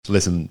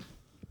Listen,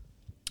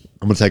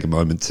 I'm going to take a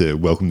moment to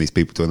welcome these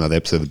people to another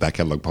episode of the Back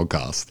Catalogue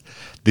Podcast.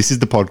 This is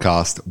the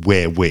podcast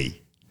where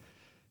we,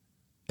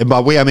 and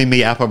by we I mean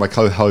me, Apple, my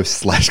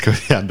co-host /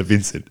 co-founder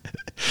Vincent,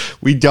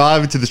 we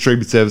dive into the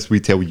streaming service. We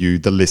tell you,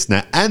 the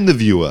listener and the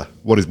viewer,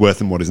 what is worth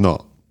and what is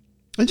not.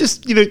 And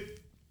just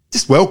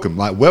welcome.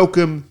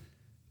 Welcome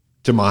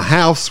to my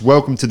house.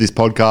 Welcome to this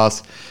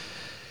podcast.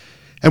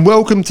 And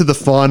welcome to the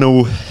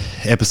final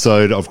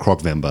episode of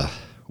Crocvember.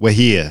 We're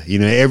here.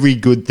 Every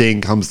good thing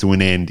comes to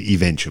an end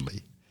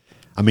eventually.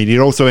 I mean, it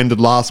also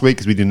ended last week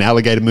because we did an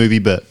alligator movie,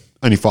 but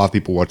only 5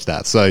 people watched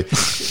that. So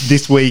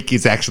this week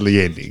is actually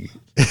ending.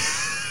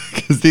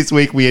 Because this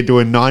week we are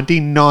doing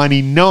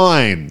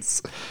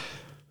 1999's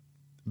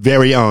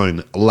very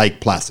own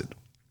Lake Placid.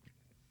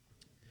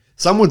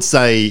 Some would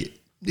say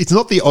it's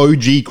not the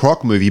OG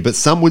Croc movie, but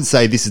some would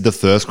say this is the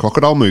first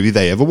crocodile movie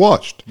they ever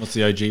watched. What's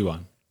the OG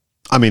one?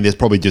 I mean, there's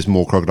probably just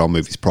more crocodile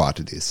movies prior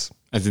to this.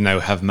 As in they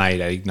have made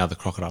another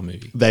crocodile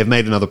movie. They've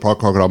made another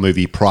crocodile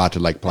movie prior to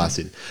Lake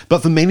Placid.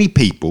 But for many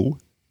people,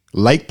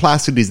 Lake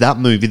Placid is that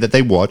movie that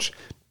they watch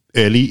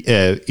in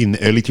the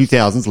early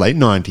 2000s, late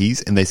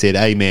 90s, and they said,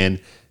 hey, man,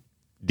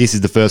 this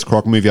is the first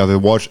croc movie I've ever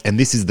watched, and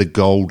this is the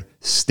gold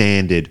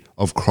standard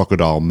of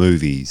crocodile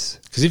movies.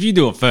 Because if you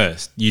do it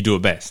first, you do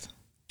it best.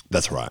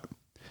 That's right.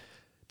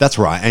 That's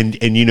right. And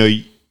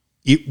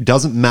it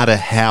doesn't matter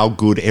how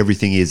good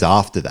everything is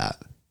after that.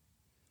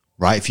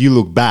 Right, if you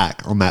look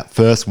back on that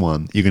first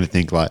one, you're going to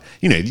think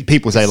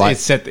people say it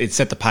set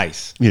the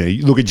pace.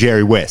 You look at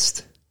Jerry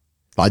West,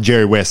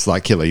 Jerry West,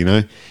 killer.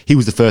 He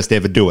was the first to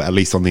ever do it. At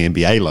least on the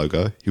NBA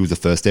logo, he was the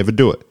first to ever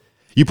do it.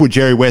 You put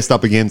Jerry West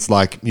up against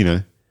Mo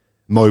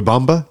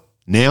Bamba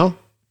now,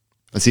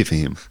 that's it for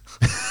him.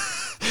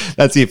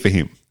 That's it for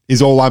him.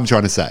 Is all I'm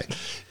trying to say.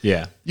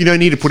 Yeah, you don't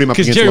need to put him up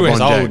against Jerry LeBron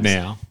West's James. old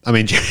now. I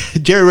mean,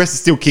 Jerry West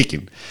is still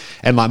kicking.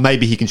 And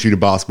maybe he can shoot a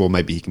basketball,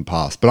 maybe he can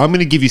pass. But I'm going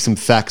to give you some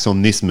facts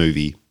on this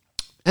movie.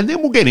 And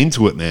then we'll get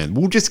into it, man.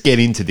 We'll just get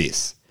into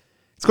this.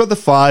 It's got the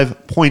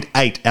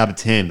 5.8 out of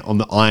 10 on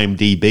the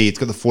IMDb. It's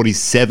got the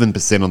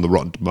 47% on the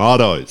Rotten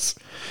Tomatoes.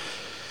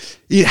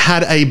 It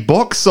had a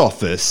box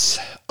office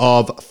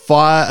of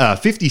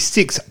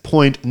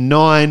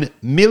 56.9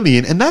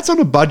 million. And that's on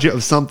a budget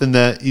of something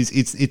that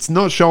it's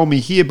not showing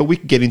me here, but we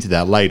can get into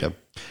that later.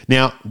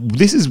 Now,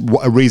 this is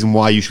a reason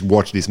why you should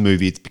watch this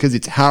movie. It's because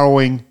it's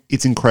harrowing,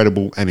 it's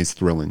incredible, and it's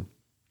thrilling.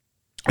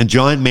 A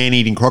giant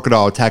man-eating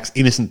crocodile attacks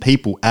innocent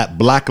people at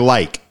Black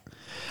Lake,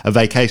 a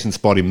vacation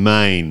spot in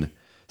Maine.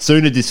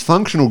 Soon, a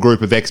dysfunctional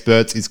group of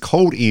experts is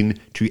called in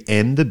to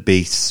end the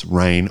beast's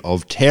reign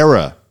of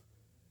terror.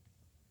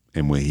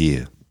 And we're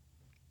here.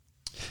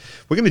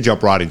 We're going to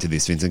jump right into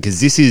this, Vincent, because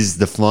this is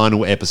the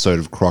final episode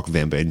of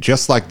Crocvember. And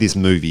just like this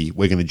movie,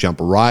 we're going to jump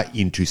right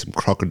into some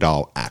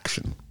crocodile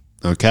action.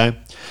 Okay?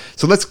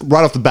 So let's,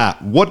 right off the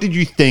bat, what did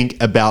you think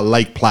about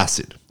Lake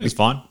Placid? It's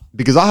fine.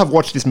 Because I have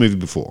watched this movie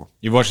before.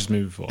 You've watched this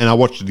movie before? And I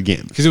watched it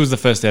again. Because it was the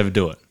first to ever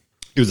do it.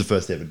 It was the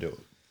first to ever do it.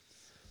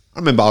 I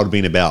remember I would have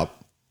been about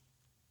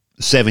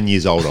 7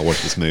 years old. I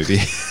watched this movie.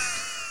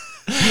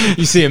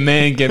 You see a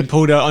man getting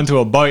pulled out onto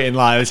a boat and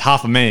it's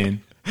half a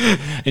man. And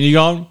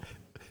you're going,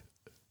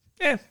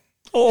 yeah,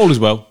 all is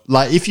well.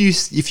 If you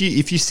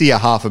see a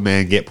half a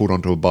man get pulled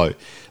onto a boat,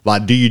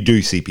 do you do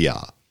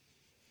CPR?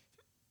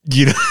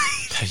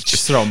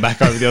 Just throw him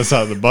back over the other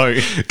side of the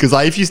boat. Because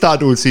if you start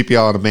doing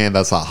CPR on a man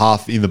that's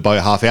half in the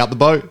boat, half out the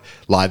boat,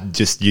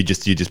 you're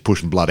just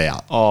pushing blood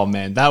out. Oh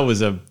man, that was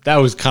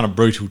kind of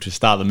brutal to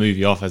start the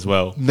movie off as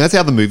well. And that's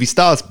how the movie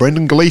starts.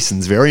 Brendan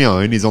Gleeson's very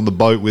own is on the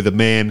boat with a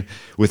man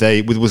with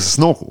a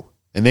snorkel,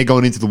 and they're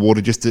going into the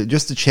water just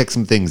to check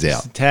some things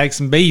out. Just tag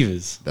some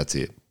beavers. That's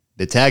it.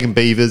 They're tagging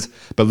beavers,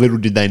 but little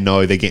did they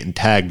know they're getting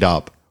tagged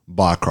up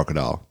by a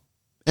crocodile.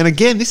 And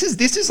again, this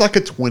is like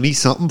a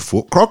 20-something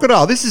foot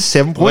crocodile. This is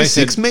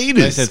 7.6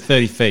 meters. They said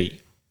 30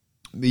 feet.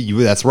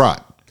 That's right.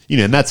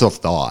 And that's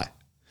off the eye.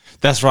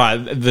 That's right.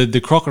 The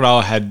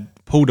crocodile had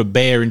pulled a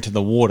bear into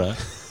the water,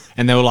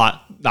 and they were like,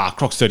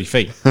 croc's 30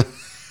 feet.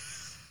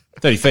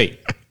 30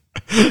 feet.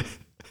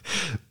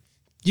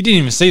 You didn't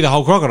even see the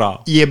whole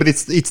crocodile. Yeah, but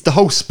it's the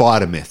whole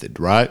spider method,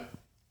 right?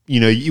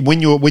 When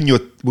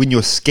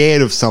you're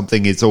scared of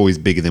something, it's always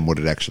bigger than what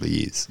it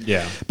actually is.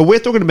 Yeah. But we're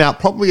talking about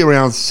probably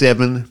around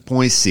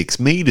 7.6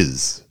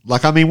 meters.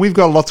 We've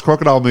got lots of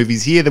crocodile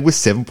movies here that were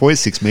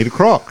 7.6 meter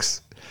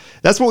crocs.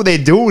 That's what they're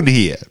doing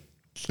here.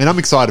 And I'm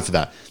excited for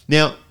that.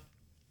 Now,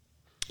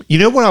 you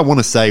know what I want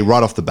to say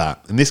right off the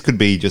bat, and this could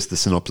be just the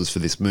synopsis for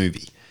this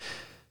movie.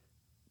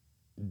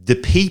 The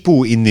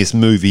people in this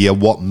movie are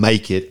what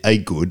make it a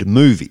good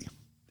movie.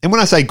 And when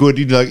I say good,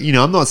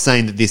 I'm not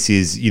saying that this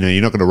is,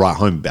 you're not going to write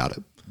home about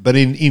it. But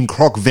in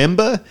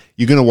Crocvember,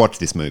 you're going to watch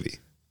this movie.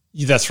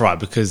 Yeah, that's right,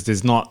 because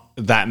there's not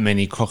that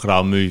many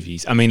crocodile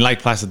movies. I mean, Lake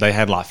Placid, they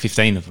had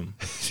 15 of them.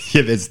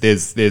 Yeah,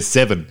 there's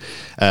 7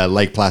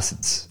 Lake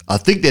Placids. I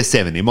think there's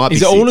 7. It might be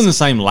 6. Is it all in the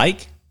same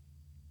lake?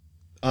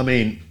 I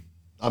mean,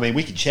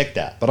 we could check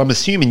that, but I'm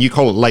assuming you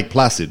call it Lake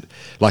Placid,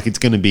 it's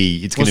going to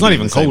be. It's not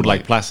even called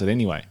Lake Placid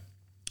anyway.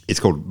 It's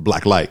called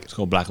Black Lake. It's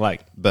called Black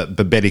Lake.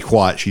 But Betty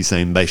White, she's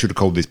saying they should have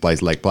called this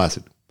place Lake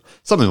Placid.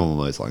 Something along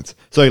those lines.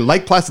 So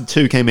Lake Placid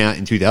 2 came out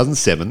in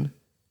 2007.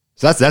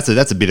 So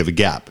that's a bit of a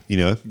gap, you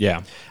know?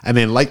 Yeah. And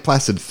then Lake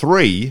Placid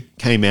 3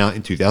 came out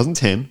in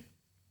 2010.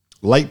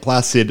 Lake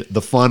Placid,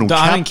 the final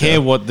chapter. I don't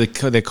care what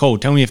they're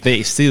called. Tell me if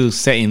they're still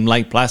set in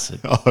Lake Placid.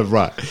 Oh,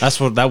 right.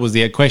 That was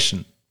the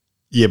question.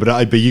 Yeah,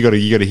 but you got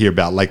to hear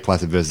about Lake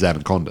Placid versus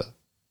Anaconda.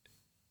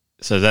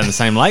 So is that in the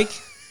same lake?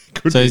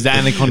 So is the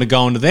anaconda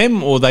going to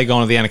them, or they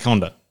going to the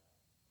anaconda?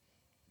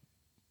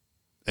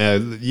 Yeah,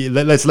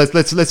 let's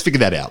figure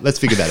that out. Let's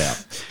figure that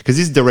out because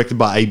this is directed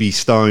by A.B.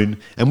 Stone,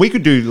 and we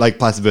could do Lake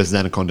Placid versus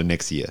Anaconda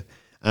next year.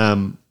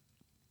 I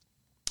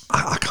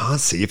can't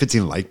see if it's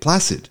in Lake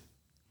Placid.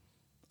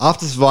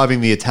 After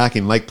surviving the attack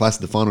in Lake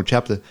Placid, the final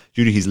chapter,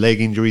 due to his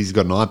leg injuries,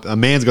 a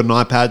man's got an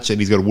eye patch and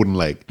he's got a wooden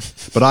leg.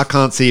 But I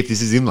can't see if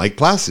this is in Lake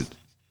Placid.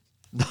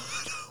 No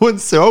one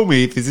told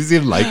me if this is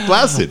in Lake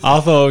Placid. I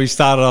thought we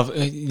started off,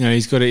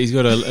 he's got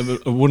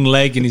a wooden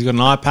leg and he's got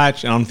an eye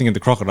patch, and I'm thinking the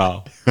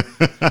crocodile.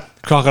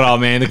 Crocodile,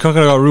 man. The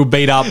crocodile got real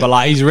beat up, but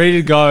like he's ready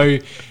to go.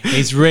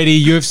 He's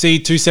ready. UFC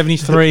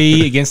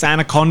 273 against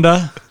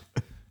Anaconda.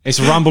 It's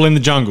Rumble in the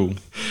Jungle.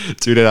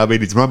 Dude, I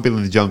mean, it's Rumble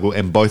in the Jungle,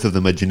 and both of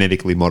them are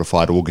genetically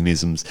modified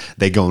organisms.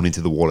 They're going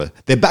into the water.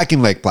 They're back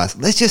in Lake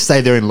Placid. Let's just say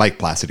they're in Lake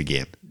Placid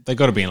again. They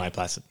got to be in Lake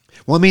Placid.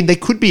 Well, I mean, they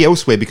could be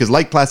elsewhere because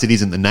Lake Placid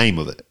isn't the name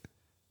of it.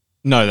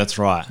 No, that's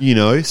right. You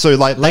know, so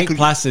like Lake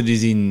Placid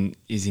is in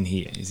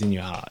here. Is in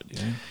your heart.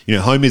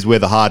 Home is where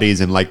the heart is,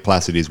 and Lake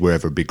Placid is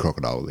wherever a big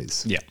crocodile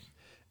is. Yeah.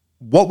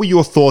 What were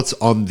your thoughts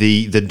on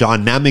the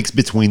dynamics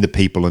between the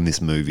people in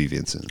this movie,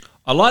 Vincent?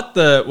 I like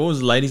what was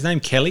the lady's name?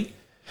 Kelly.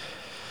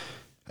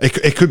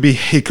 It could be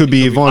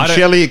Yvonne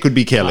Shelley. It could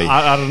be Kelly.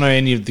 I don't know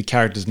any of the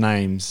characters'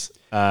 names.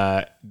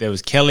 There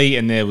was Kelly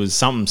and there was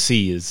something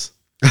Sears.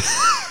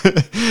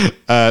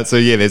 So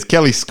yeah, there's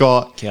Kelly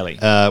Scott. Kelly.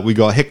 We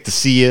got Hector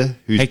Sear,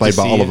 who's played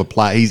by Oliver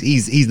Platt.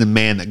 He's the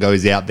man that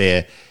goes out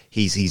there.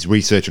 He's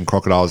researching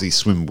crocodiles. He's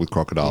swimming with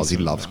crocodiles. He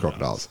loves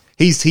crocodiles.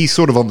 He's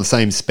sort of on the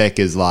same spec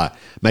as like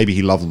maybe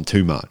he loves them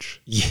too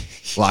much. Yeah.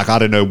 Like I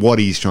don't know what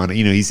he's trying to.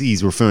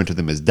 He's referring to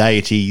them as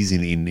deities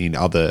in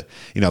other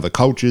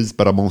cultures,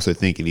 but I'm also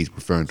thinking he's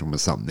referring to them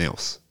as something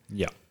else.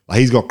 Yeah. Like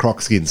he's got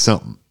croc skin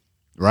something,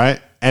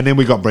 right? And then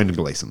we got Brendan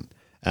Gleeson.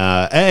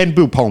 And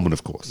Bill Pullman,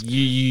 of course.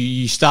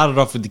 You started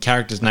off with the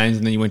characters' names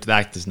and then you went to the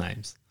actors'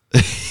 names.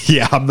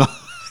 Yeah, I'm not.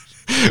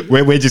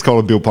 We're just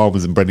calling Bill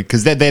Pullman and Brendan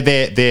because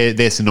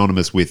they're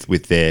synonymous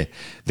with their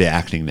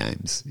acting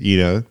names.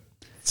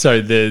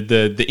 So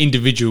the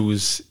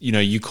individuals,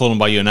 you call them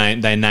by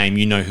their name,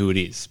 you know who it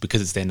is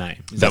because it's their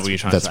name. Is that what you're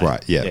trying to say? That's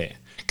right. Yeah.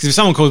 Because if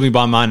someone calls me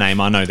by my name,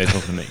 I know they're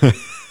talking to me.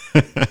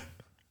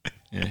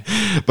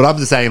 Yeah. But I'm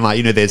just saying,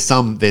 like, there's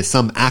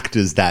some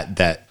actors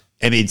that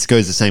and it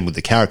goes the same with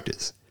the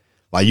characters.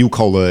 Like you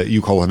call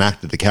an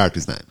actor the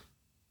character's name.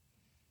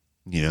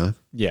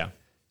 Yeah.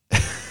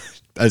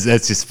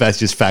 That's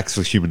just facts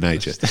for human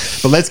nature.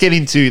 But let's get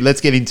into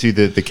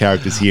the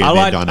characters here. And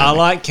their dynamic. I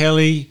like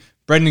Kelly.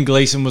 Brendan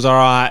Gleeson was all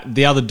right.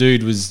 The other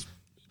dude was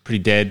pretty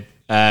dead.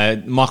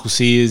 Michael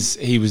Sears,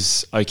 he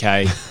was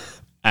okay.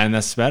 And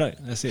that's about it.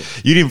 That's it.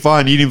 You didn't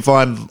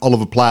find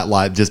Oliver Platt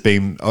like just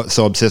being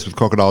so obsessed with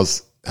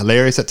crocodiles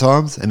hilarious at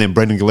times, and then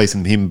Brendan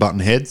Gleeson him button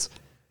heads.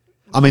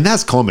 I mean,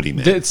 that's comedy,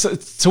 man.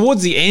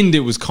 Towards the end, it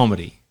was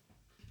comedy.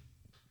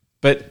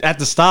 But at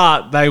the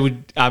start,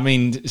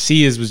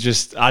 Sears was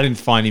just, I didn't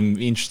find him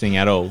interesting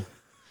at all.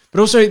 But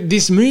also,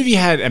 this movie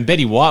and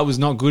Betty White was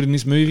not good in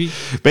this movie.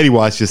 Betty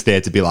White's just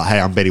there to be like, hey,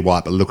 I'm Betty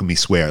White, but look at me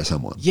swear at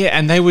someone. Yeah,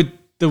 and they were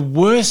the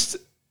worst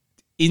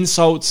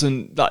insults,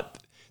 and like,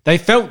 they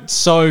felt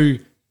so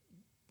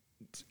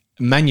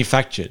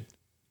manufactured.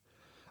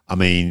 I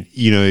mean,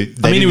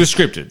 it was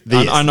scripted.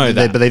 I know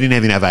that. But they didn't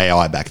even have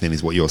AI back then,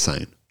 is what you're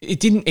saying. It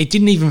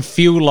didn't even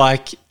feel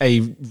like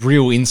a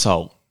real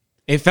insult.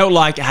 It felt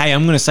like, hey,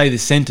 I'm going to say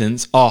this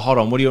sentence. Oh, hold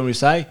on. What do you want me to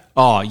say?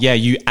 Oh, yeah,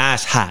 you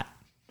ass hat.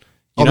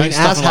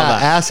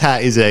 Ass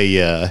hat is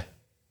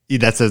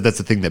that's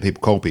a thing that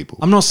people call people.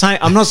 I'm not saying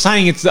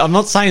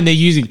they're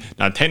using.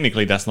 No,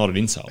 technically that's not an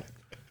insult.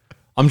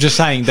 I'm just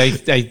saying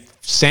they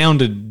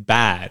sounded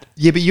bad.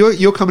 Yeah, but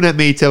you're coming at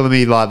me telling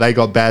me like they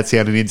got bad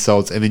sounding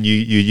insults, and then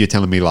you're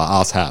telling me like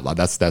ass hat, like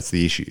that's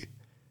the issue.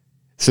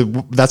 So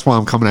that's why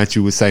I'm coming at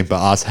you with saying, but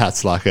ass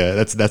hat's like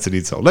that's an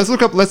insult. Let's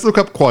look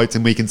up quotes,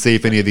 and we can see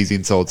if any of these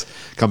insults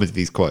come into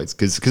these quotes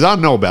because I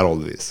know about all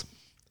of this.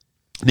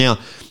 Now,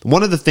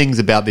 one of the things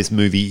about this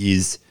movie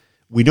is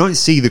we don't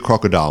see the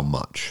crocodile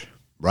much,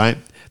 right?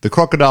 The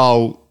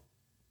crocodile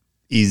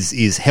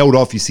is held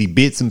off. You see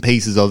bits and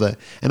pieces of it,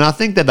 and I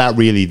think that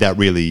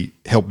really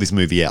helped this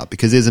movie out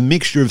because there's a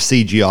mixture of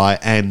CGI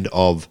and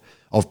of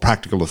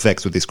practical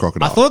effects with this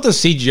crocodile. I thought the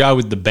CGI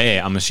with the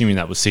bear, I'm assuming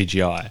that was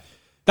CGI.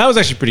 That was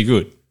actually pretty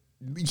good.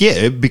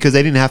 Yeah, because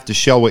they didn't have to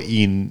show it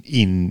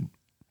in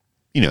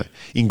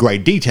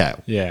great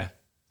detail. Yeah,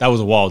 that was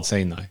a wild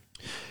scene though.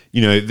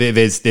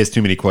 There's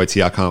too many quotes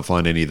here. I can't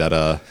find any that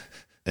are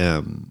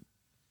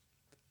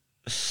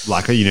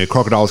Like,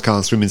 crocodiles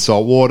can't swim in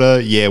salt water.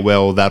 Yeah,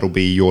 well, that'll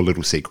be your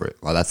little secret.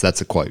 Like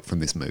that's a quote from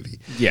this movie.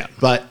 Yeah.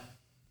 But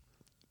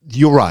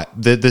you're right.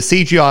 The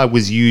CGI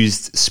was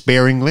used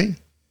sparingly.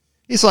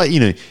 It's like,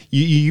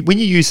 you when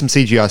you use some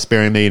CGI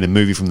sparingly in a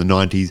movie from the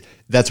 90s,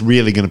 that's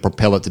really going to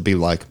propel it to be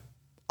like,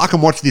 I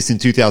can watch this in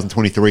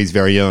 2023's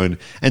very own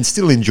and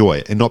still enjoy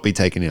it and not be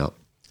taken out.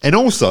 And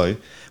also,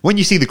 when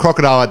you see the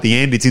crocodile at the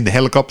end, it's in the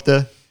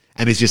helicopter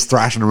and it's just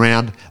thrashing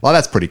around. Like,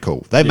 that's pretty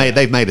cool. They've made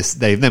a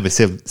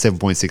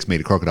 7.6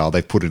 meter crocodile.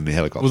 They've put it in the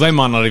helicopter. Well, they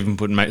might not even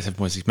put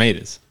 7.6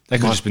 meters. They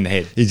could have just been the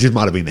head. It just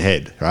might have been the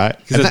head, right?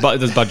 Because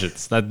there's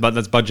budgets.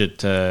 That's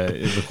budget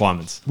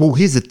requirements. Well,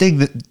 here's the thing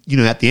that,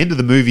 at the end of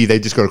the movie, they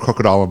just got a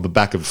crocodile on the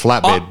back of a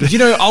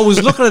flatbed. I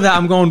was looking at that.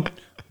 I'm going,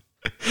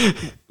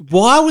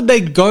 why would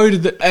they go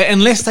to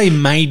unless they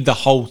made the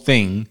whole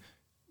thing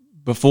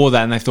before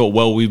that and they thought,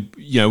 well, we've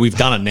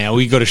done it now.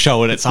 We've got to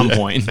show it at some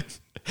point.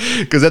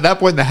 Because at that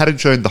point they hadn't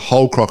shown the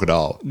whole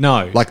crocodile.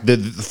 No, like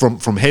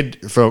from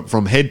head to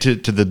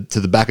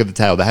the back of the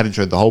tail, they hadn't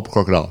shown the whole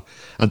crocodile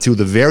until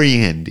the very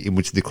end, in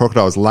which the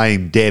crocodile is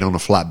laying dead on a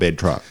flatbed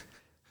truck.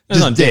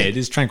 It's not dead;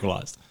 it's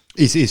tranquilized.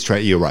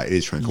 You're right. It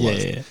is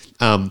tranquilized.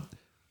 Yeah.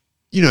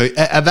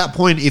 At that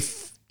point,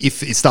 if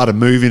it started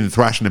moving and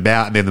thrashing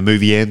about, and then the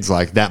movie ends,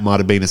 like that might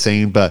have been a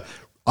scene, but.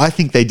 I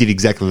think they did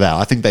exactly that.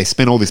 I think they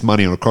spent all this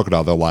money on a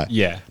crocodile. They're like,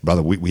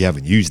 brother, we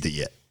haven't used it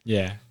yet.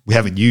 Yeah. We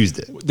haven't used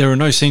it. There are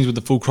no scenes with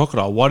the full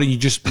crocodile. Why don't you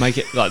just make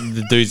it like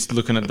the dude's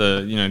looking at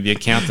the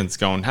accountants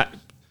going,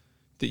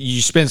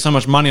 you spend so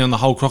much money on the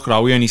whole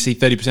crocodile. We only see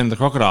 30% of the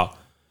crocodile.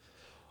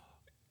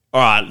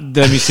 All right,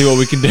 let me see what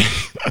we can do.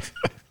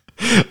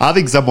 I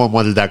think someone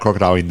wanted that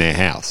crocodile in their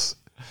house.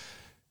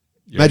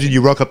 Imagine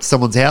you rock up to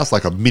someone's house,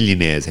 like a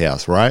millionaire's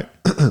house, right?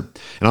 And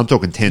I'm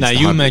talking tens. No, to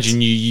you hundreds.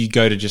 imagine you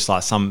go to just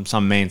like some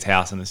man's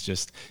house and it's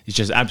just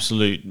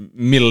absolute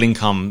middle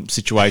income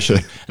situation,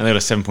 and they've got a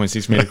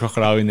 7.6 meter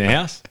crocodile in their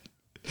house.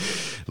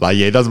 Like,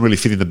 it doesn't really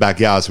fit in the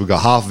backyard, so we've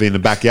got half of it in the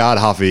backyard,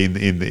 half of it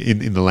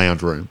in the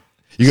lounge room.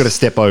 You got to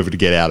step over to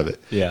get out of it.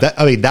 Yeah,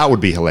 that would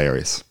be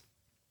hilarious.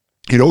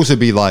 It'd also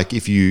be like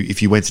if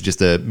you went to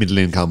just a middle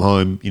income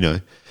home,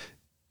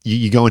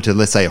 you go into,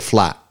 let's say, a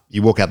flat.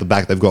 You walk out the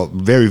back, they've got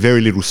very,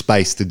 very little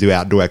space to do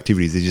outdoor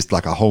activities. They're just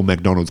like a whole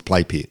McDonald's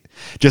play pit.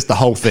 Just the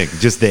whole thing,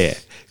 just there.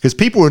 Because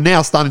people are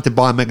now starting to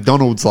buy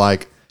McDonald's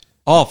like...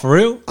 Oh, for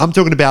real? I'm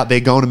talking about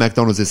they're going to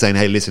McDonald's and saying,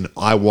 hey, listen,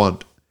 I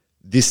want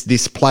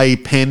this play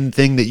pen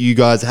thing that you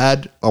guys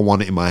had. I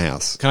want it in my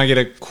house. Can I get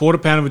a quarter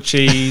pound of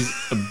cheese,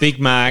 a Big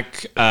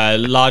Mac, a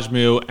large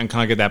meal, and can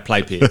I get that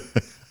play pit?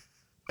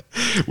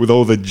 With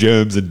all the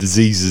germs and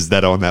diseases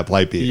that are on that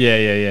play pit.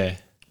 Yeah.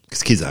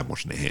 Because kids aren't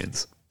washing their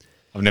hands.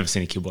 I've never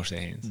seen a kid wash their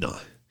hands. No.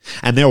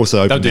 And they're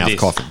also open mouth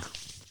coughing.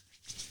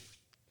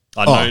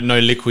 No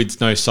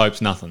liquids, no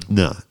soaps, nothing.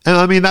 No. And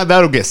I mean,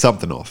 that'll get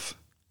something off.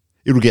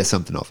 It'll get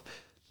something off.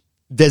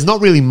 There's not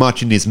really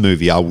much in this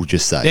movie, I will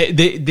just say.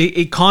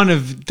 It kind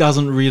of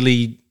doesn't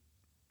really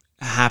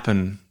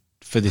happen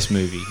for this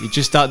movie.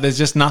 There's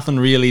just nothing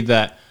really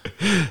that,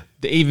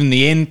 even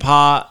the end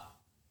part,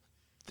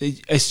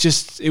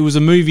 it was a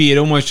movie. It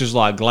almost just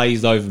like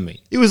glazed over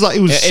me. It was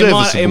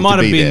serviceable. It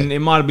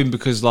might have been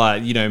because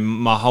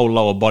my whole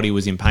lower body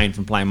was in pain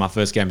from playing my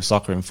first game of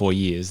soccer in 4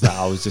 years. That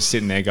I was just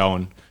sitting there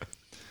going,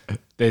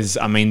 there's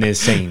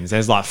scenes.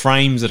 There's like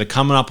frames that are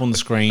coming up on the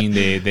screen.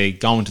 They're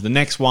going to the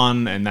next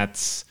one, and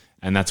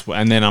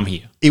then I'm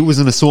here. It was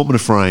an assortment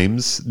of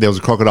frames. There was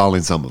a crocodile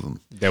in some of them.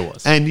 There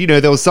was, and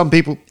there was some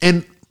people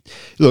and.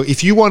 Look,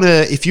 if you want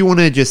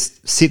to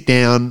just sit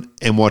down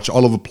and watch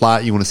Oliver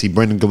Platt, you want to see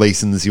Brendan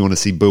Gleeson's, you want to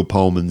see Bill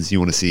Pullman's, you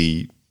want to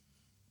see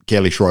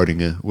Kelly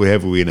Schrodinger,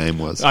 whoever her name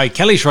was.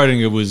 Kelly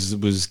Schrodinger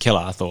was killer,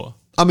 I thought.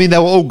 I mean, they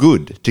were all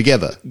good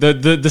together.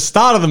 The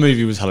start of the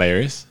movie was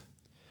hilarious.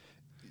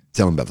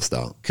 Tell them about the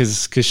start.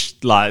 Because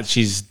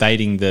she's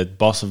dating the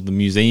boss of the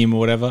museum or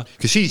whatever.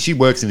 Because she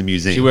works in the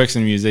museum. She works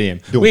in the museum.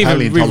 We've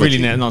really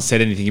not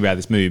said anything about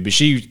this movie, but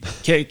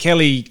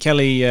Kelly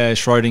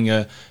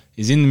Schrodinger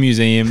is in the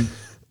museum.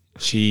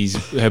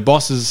 Her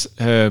boss is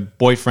her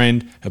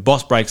boyfriend. Her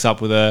boss breaks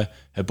up with her.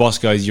 Her boss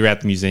goes, "You're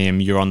at the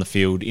museum. You're on the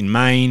field in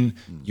Maine.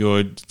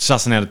 You're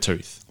sussing out a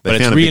tooth." But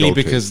it's really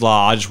because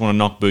I just want to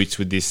knock boots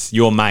with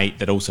your mate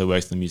that also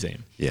works in the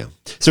museum. Yeah.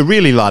 So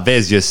really,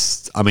 there's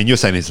just. I mean, you're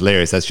saying it's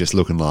hilarious. That's just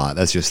looking like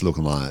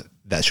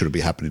that shouldn't be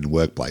happening in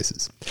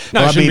workplaces.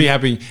 No, it shouldn't be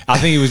happening. I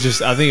think it was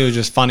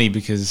just funny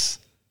because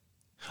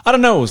I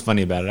don't know what was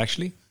funny about it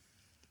actually.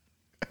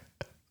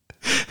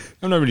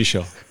 I'm not really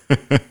sure.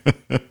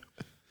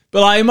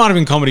 But it might have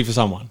been comedy for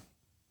someone.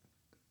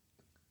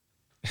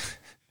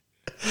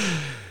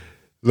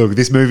 Look,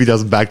 this movie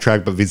doesn't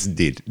backtrack, but Vincent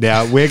did.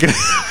 Now, we're going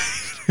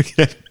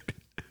to...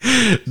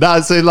 No,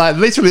 so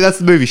literally that's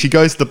the movie. She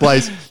goes to the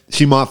place.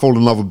 She might fall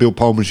in love with Bill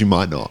Pullman. She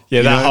might not.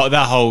 Yeah,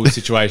 that whole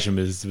situation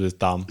was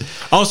dumb.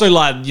 Also,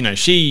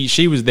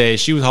 she was there.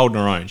 She was holding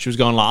her own. She was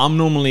going I'm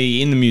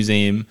normally in the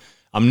museum.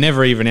 I'm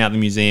never even out in the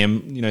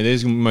museum.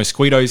 There's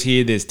mosquitoes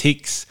here. There's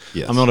ticks.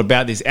 Yes. I'm not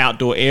about this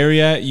outdoor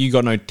area. You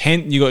got no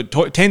tent. You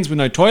got tents with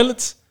no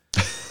toilets.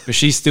 But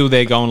she's still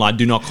there going like,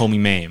 do not call me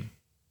ma'am.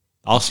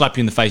 I'll slap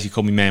you in the face, you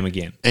call me ma'am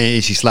again.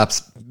 And she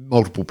slaps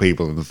multiple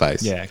people in the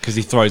face. Yeah, because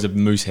he throws a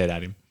moose head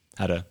at him.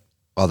 At her.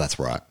 Oh, that's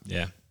right.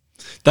 Yeah.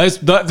 They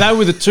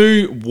were the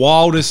two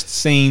wildest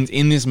scenes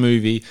in this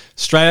movie.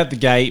 Straight out the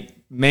gate,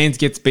 man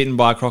gets bitten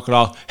by a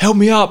crocodile. Help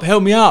me up,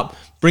 help me up.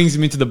 Brings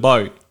him into the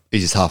boat.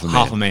 He's just half a man.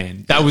 Half a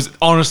man. That was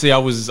honestly, I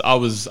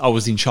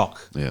was in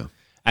shock. Yeah.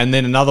 And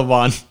then another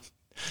one,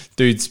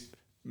 dude's,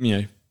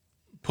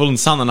 pulling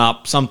something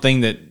up,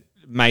 something that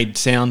made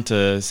sound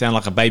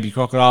like a baby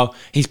crocodile.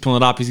 He's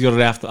pulling it up. He's got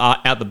it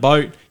out the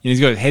boat. He's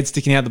got his head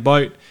sticking out the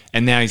boat,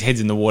 and now his head's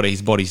in the water.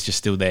 His body's just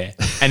still there,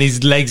 and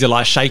his legs are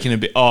like shaking a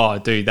bit. Oh,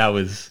 dude, that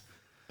was.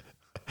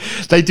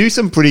 They do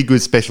some pretty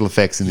good special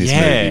effects in this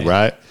movie,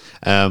 right?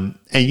 And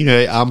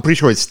I'm pretty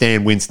sure it's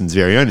Stan Winston's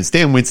very own. And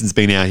Stan Winston's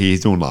been out here.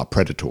 He's doing like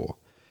Predator.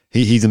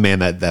 He's a man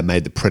that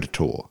made the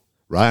Predator,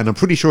 right? And I'm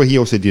pretty sure he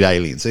also did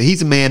Alien. So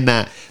he's a man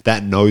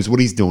that knows what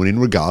he's doing in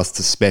regards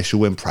to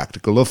special and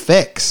practical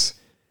effects.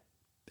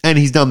 And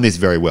he's done this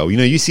very well.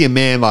 You see a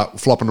man like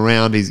flopping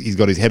around. He's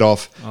got his head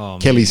off. Oh,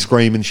 Kelly's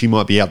screaming. She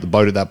might be out the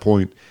boat at that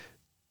point.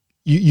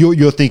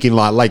 You're thinking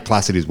like Lake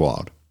Placid is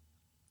wild.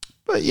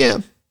 But yeah,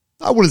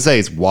 I wouldn't say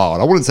it's wild.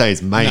 I wouldn't say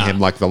it's mayhem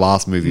like the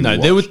last movie. No,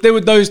 there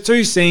were those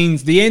two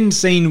scenes. The end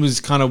scene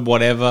was kind of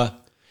whatever.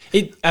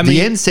 The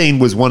end scene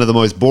was one of the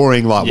most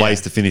boring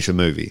ways to finish a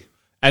movie.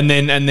 And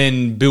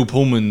then Bill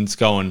Pullman's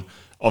going,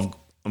 I'm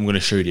going to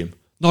shoot him.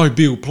 No,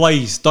 Bill,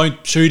 please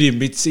don't shoot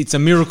him. It's a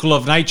miracle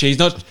of nature. He's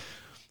not.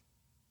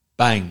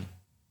 Bang.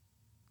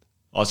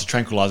 Oh, it's a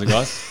tranquilizer,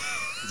 guys.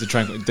 It's a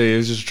tranquilizer. Dude, it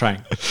was just a trank.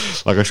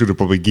 Like, I should have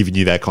probably given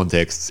you that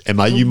context. And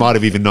you might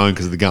have even known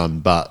because of the gun.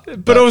 But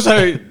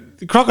also,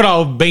 the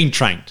crocodile being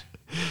tranked.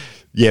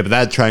 Yeah, but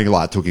that trank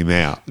took him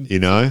out,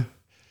 Like,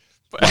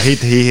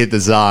 he hit the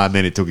Tsar and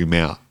then it took him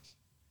out.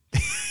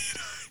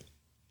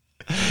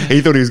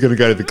 He thought he was going to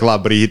go to the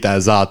club, but he hit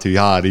that Tsar too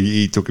hard.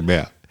 He took him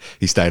out.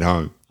 He stayed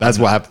home. That's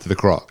what happened to the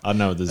croc. I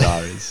know what the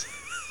Tsar is.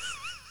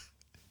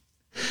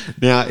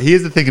 Now,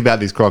 here's the thing about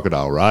this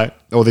crocodile, right?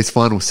 Or this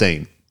final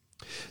scene.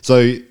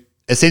 So,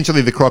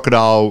 essentially, the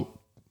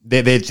crocodile,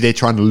 they're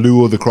trying to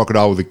lure the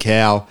crocodile with a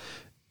cow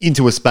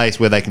into a space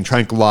where they can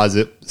tranquilize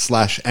it,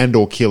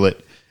 or kill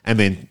it, and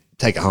then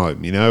take it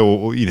home,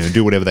 or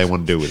do whatever they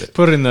want to do with it.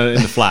 Put it in the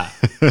flat.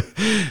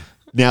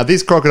 Now,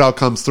 this crocodile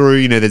comes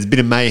through. There's a bit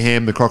of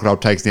mayhem. The crocodile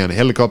takes down a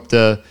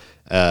helicopter.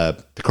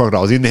 The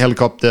crocodile's in the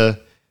helicopter.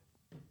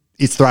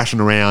 It's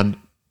thrashing around.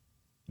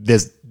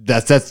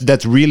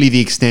 That's really the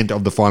extent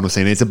of the final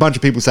scene. It's a bunch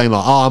of people saying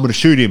I'm going to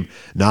shoot him.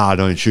 Nah,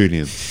 don't shoot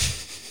him.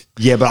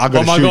 Yeah, but I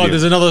got to shoot him. Oh my God,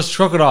 there's another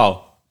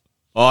crocodile.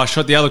 Oh, I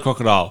shot the other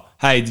crocodile.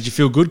 Hey, did you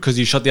feel good because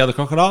you shot the other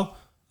crocodile?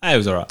 Hey, it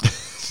was all right.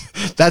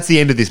 That's the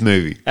end of this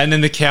movie. And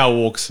then the cow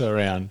walks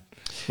around,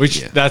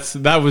 which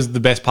that was the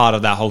best part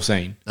of that whole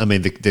scene. I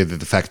mean, the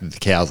fact that the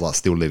cow's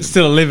still living.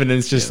 Still living, and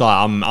it's just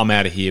I'm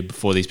out of here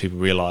before these people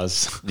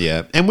realise.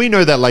 Yeah, and we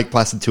know that Lake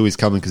Placid 2 is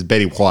coming because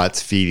Betty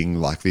White's feeding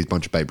these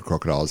bunch of baby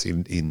crocodiles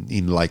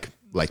in Lake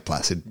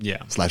Placid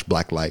 /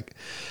 Black Lake.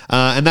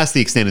 And that's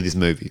the extent of this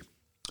movie.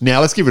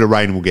 Now, let's give it a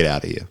rate and we'll get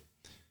out of here.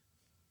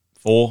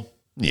 4?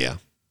 Yeah.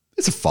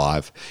 It's a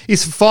 5.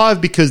 It's a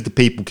 5 because the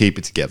people keep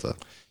it together.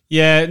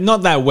 Yeah,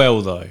 not that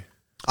well though.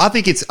 I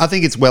think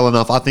it's well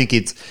enough. I think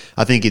it's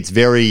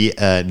very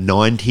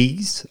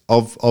 90s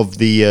of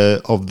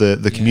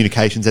the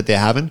communications that they're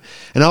having,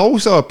 and I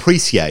also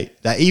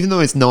appreciate that even though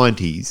it's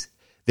 90s,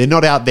 they're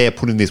not out there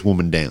putting this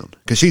woman down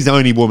because she's the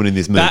only woman in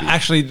this movie.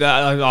 That's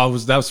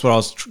what I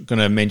was going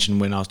to mention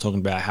when I was talking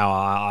about how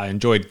I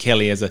enjoyed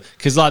Kelly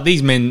because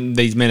these men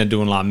are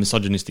doing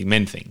misogynistic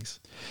men things.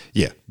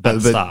 Yeah,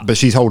 but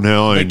she's holding her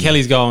own. But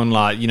Kelly's going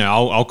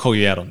I'll call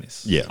you out on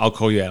this. Yeah, I'll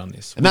call you out on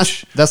this. And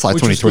that's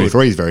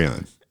 2023's very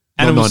own.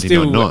 And it was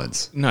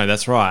 1999's. No,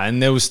 that's right.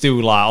 And there was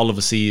still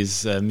Oliver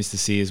Sears, Mr.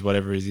 Sears,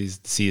 whatever it is,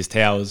 Sears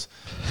Towers,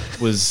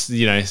 was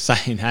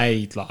saying,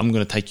 "Hey, I'm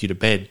going to take you to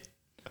bed,"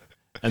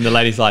 and the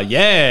lady's like,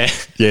 "Yeah,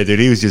 yeah, dude."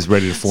 He was just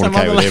ready to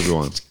fornicate with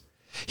everyone.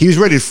 He was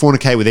ready to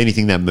fornicate with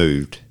anything that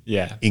moved.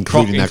 Yeah,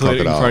 including that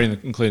crocodile.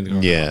 Including the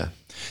crocodile. Yeah.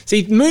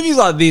 See, movies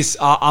like this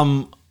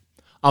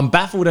I'm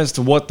baffled as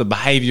to what the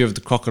behavior of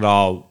the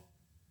crocodile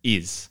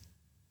is.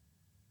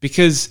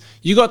 Because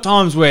you got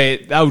times where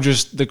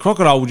the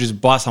crocodile will just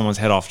bite someone's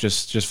head off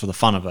just for the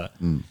fun of it.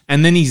 Mm.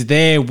 And then he's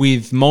there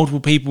with multiple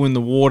people in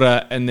the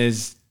water and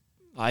he's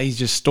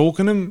just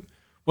stalking them.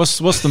 What's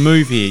the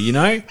move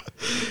here,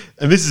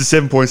 And this is a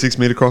 7.6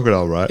 meter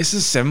crocodile, right? It's a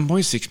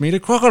 7.6 meter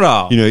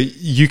crocodile.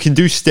 You can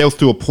do stealth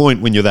to a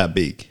point when you're that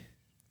big.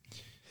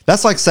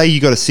 That's like, say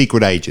you got a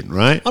secret agent,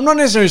 right? I'm not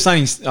necessarily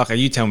saying, okay,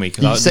 you tell me.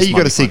 Say you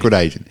got a secret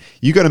agent.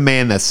 You got a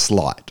man that's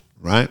slight,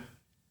 right?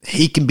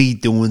 He can be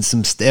doing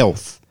some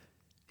stealth.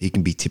 He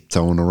can be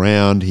tiptoeing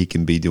around. He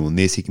can be doing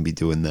this. He can be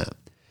doing that.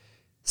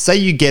 Say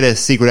you get a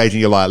secret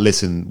agent. You're like,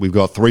 listen, we've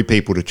got 3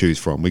 people to choose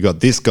from. We got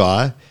this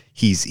guy.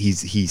 He's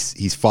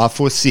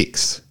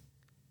 5'6".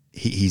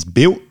 He's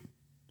built.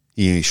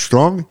 He's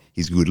strong.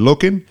 He's good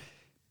looking.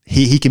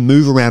 He can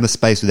move around a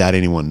space without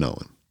anyone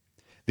knowing.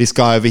 This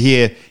guy over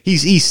here,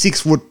 he's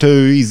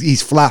 6'2",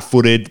 he's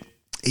flat-footed.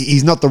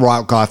 He's not the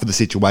right guy for the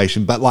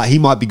situation, but like he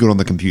might be good on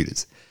the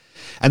computers.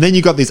 And then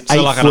you got this 8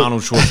 So like an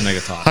Arnold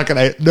Schwarzenegger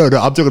type. No,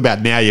 I'm talking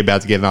about now you're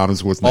about to get an Arnold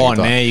Schwarzenegger type.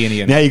 Now you're going to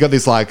get... Now you got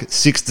this like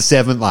 6 to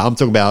 7, like I'm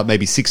talking about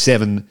maybe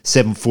 7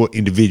 foot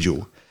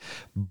individual.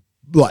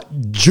 Like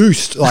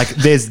juiced, like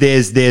there's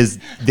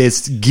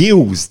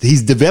gills.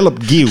 He's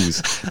developed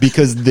gills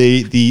because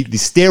the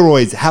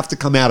steroids have to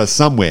come out of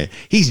somewhere.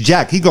 He's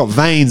jacked. He got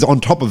veins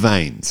on top of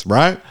veins,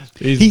 right?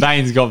 His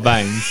veins got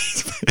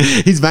veins.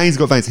 His veins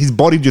got veins. His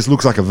body just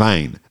looks like a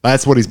vein.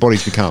 That's what his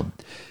body's become.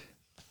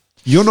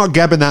 You're not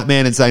gabbing that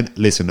man and saying,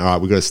 "Listen, all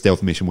right, we've got a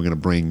stealth mission. We're going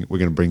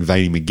to bring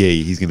Veiny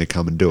McGee. He's going to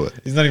come and do it."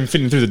 He's not even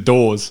fitting through the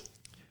doors.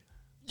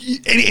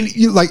 And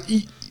you like,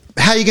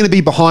 how are you going to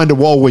be behind a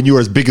wall when you're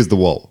as big as the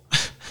wall?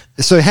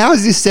 So how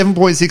is this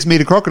 7.6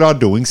 meter crocodile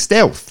doing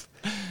stealth?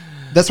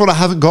 That's what I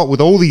haven't got with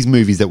all these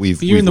movies that we've.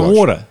 But you're in the watched.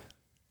 water,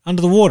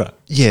 under the water.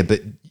 Yeah,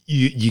 but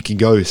you can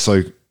go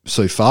so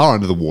far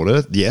under the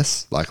water.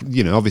 Yes, like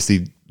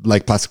obviously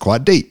Lake Placid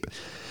quite deep.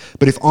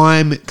 But if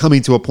I'm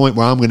coming to a point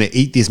where I'm going to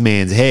eat this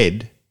man's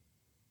head,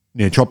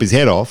 chop his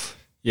head off.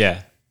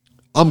 Yeah.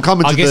 I'm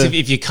coming to I guess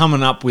if you're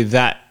coming up with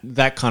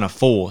that kind of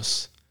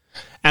force,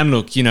 and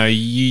look, you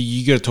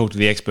got to talk to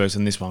the experts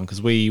on this one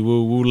because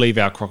we'll leave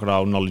our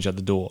crocodile knowledge at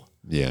the door.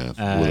 Yeah,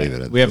 we'll leave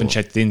it at we haven't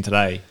checked in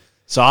today.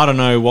 So I don't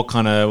know what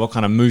kind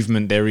of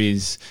movement there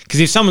is.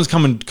 Because if someone's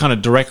coming kind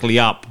of directly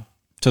up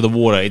to the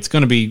water, it's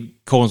going to be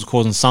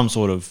causing some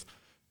sort of...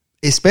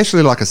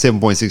 Especially like a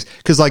 7.6,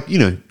 because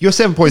you're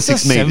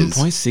 7.6 meters.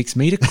 7.6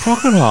 meter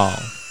crocodile.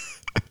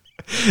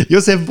 You're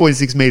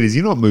 7.6 meters.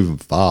 You're not moving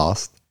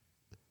fast.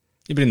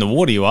 Yeah, but in the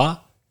water you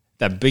are.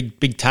 That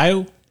big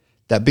tail.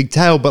 That big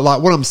tail. But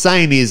like what I'm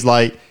saying is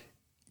like,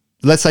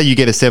 let's say you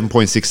get a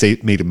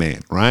 7.6 meter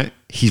man, right?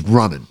 He's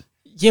running.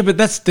 Yeah, but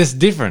that's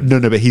different. No,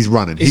 but he's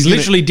running. It's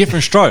literally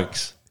different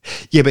strokes.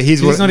 Yeah, but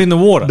he's not in the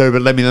water. No,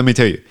 but let me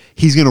tell you.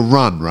 He's going to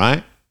run,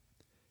 right?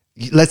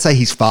 Let's say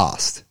he's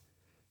fast.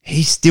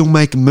 He's still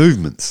making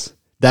movements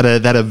that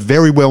are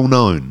very well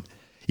known.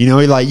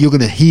 Like you're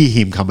going to hear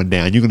him coming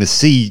down. You're going to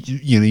see,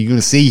 you're going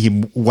to see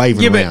him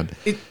waving around.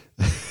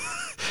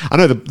 I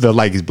know the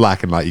lake is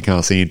black and like you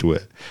can't see into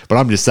it, but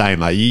I'm just saying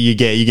like you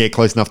get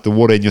close enough to the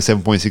water and you're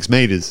 7.6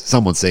 meters.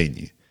 Someone's seen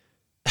you.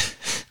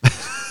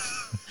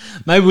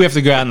 Maybe we have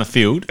to go out in the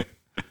field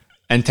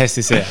and test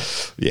this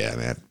out. Yeah,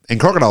 man. And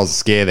crocodiles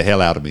scare the hell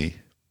out of me.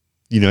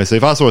 So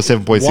if I saw a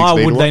 7.6 meter,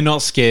 why would they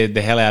not scare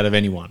the hell out of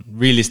anyone?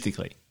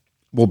 Realistically.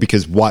 Well,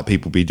 because white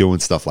people be doing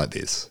stuff like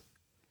this.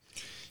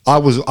 I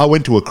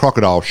went to a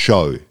crocodile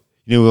show.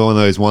 One of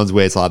those ones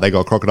where it's like they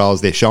got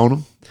crocodiles, they're showing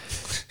them.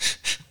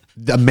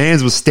 The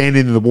man was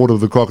standing in the water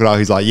with the crocodile.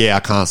 He's like, "Yeah, I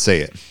can't see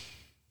it.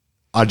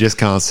 I just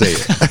can't see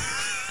it."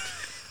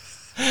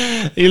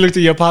 You looked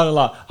at your partner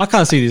like, "I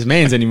can't see this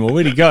man's anymore.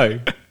 Where'd he go?"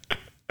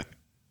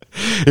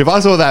 If I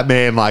saw that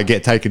man like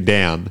get taken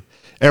down,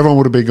 everyone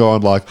would have been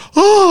going like,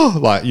 "Oh,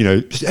 like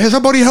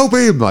somebody help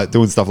him!" Like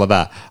doing stuff like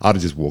that. I'd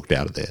have just walked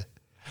out of there.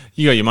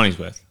 You got your money's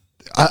worth.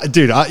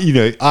 Dude, not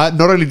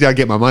only did I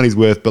get my money's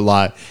worth, but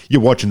like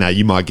you're watching that,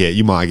 you might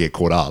get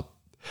caught up.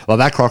 Like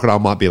that crocodile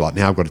might be like,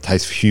 now I've got a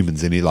taste for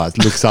humans, and he like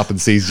looks up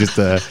and sees just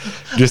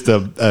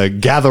a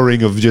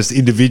gathering of just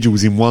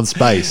individuals in one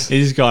space.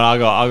 He's just going, I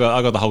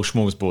got the whole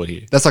smorgasbord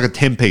here. That's like a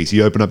 10-piece.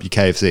 You open up your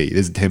KFC,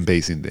 there's a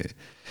 10-piece in there,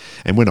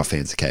 and we're not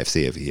fans of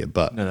KFC over here,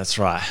 but no, that's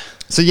right.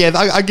 So yeah,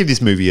 I give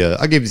this movie a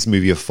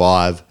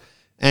 5,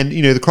 and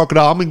the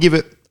crocodile, I'm gonna give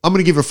it a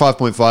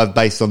 5.5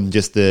 based on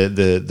just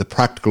the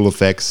practical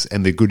effects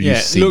and the good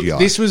use of CGI. Look,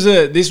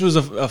 this was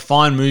a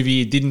fine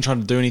movie. It didn't try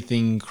to do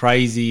anything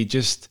crazy.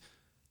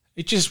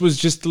 It just was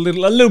just a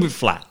little bit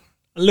flat.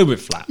 A little bit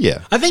flat.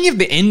 Yeah. I think if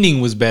the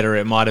ending was better,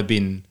 it might have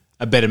been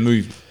a better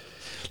movie.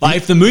 Like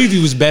if the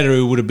movie was better,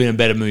 it would have been a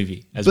better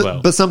movie as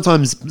well. But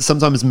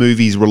sometimes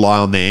movies rely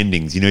on their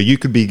endings. You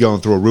could be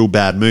going through a real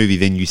bad movie,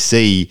 then you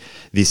see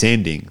this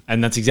ending.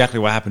 And that's exactly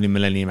what happened in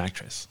Millennium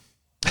Actress.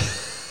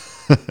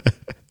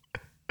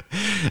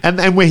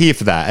 And we're here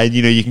for that. And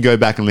you can go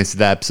back and listen to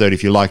that episode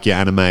if you like your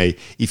anime,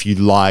 if you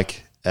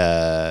like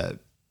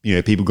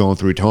people going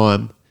through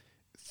time,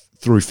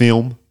 through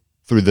film,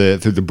 through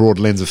the broad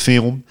lens of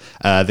film,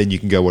 then you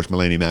can go watch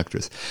Millennium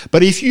Actress.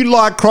 But if you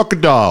like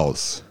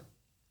crocodiles,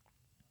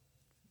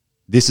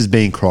 this has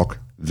been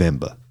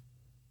Croc-Vember.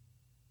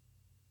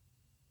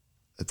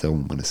 That's all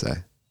I'm going to say,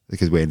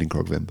 because we're ending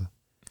Croc-Vember.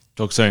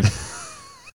 Talk soon.